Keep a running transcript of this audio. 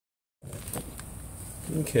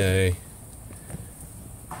Okay,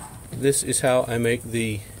 this is how I make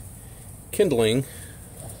the kindling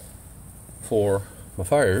for my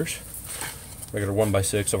fires. Regular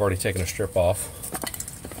 1x6. I've already taken a strip off.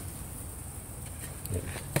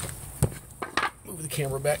 Move the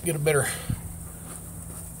camera back, get a better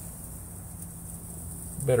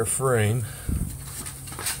frame.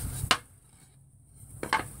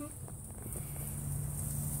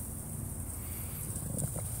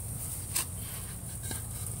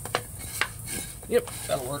 Yep,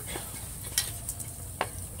 that'll work.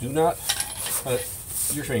 Do not cut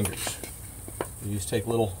your fingers. You just take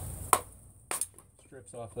little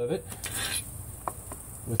strips off of it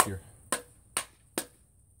with your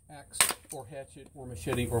axe or hatchet or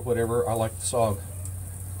machete or whatever. I like the saw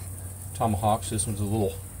tomahawks. This one's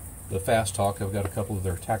the fast talk. I've got a couple of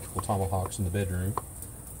their tactical tomahawks in the bedroom.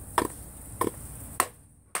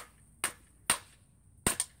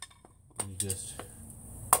 And you just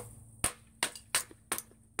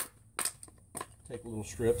take little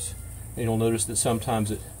strips, and you'll notice that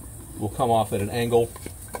sometimes it will come off at an angle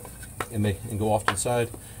and go off to the side.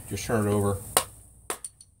 Just turn it over.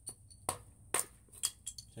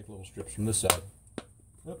 Take little strips from this side.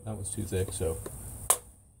 Oh, that one's too thick, so.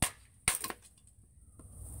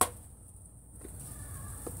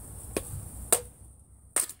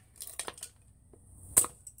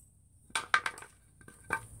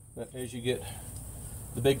 But as you get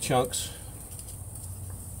the big chunks,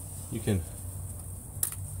 you can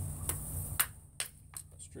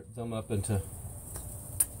strip them up into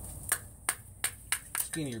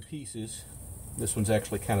skinnier pieces. This one's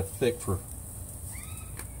actually kind of thick for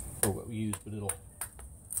what we use, but it'll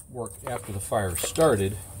work after the fire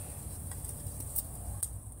started.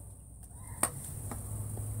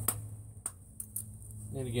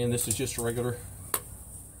 And again, this is just a regular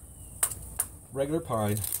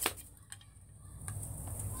pine.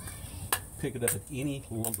 Pick it up at any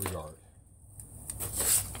lumber yard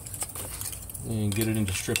and get it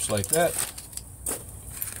into strips like that.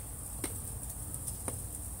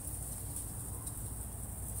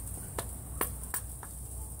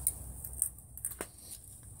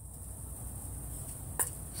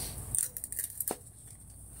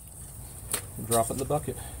 And drop it in the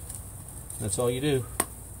bucket. That's all you do.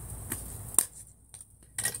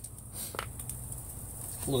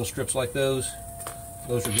 Little strips like those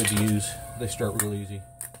are good to use. They start real easy.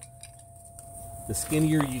 The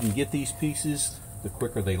skinnier you can get these pieces, the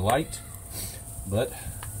quicker they light, but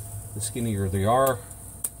the skinnier they are,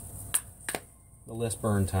 the less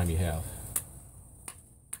burn time you have.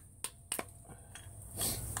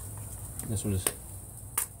 This one is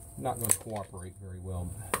not going to cooperate very well,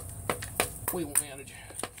 but we will manage.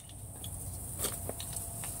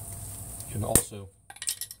 You can also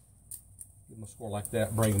give them a score like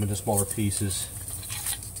that, break them into smaller pieces.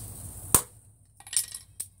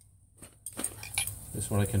 This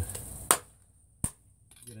one I can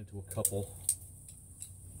get into a couple.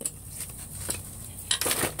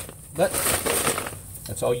 But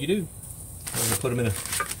that's all you do. I'm going to put them in a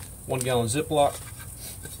 1 gallon Ziploc,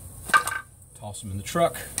 toss them in the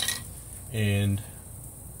truck, and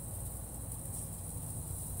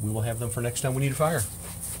we will have them for next time we need a fire.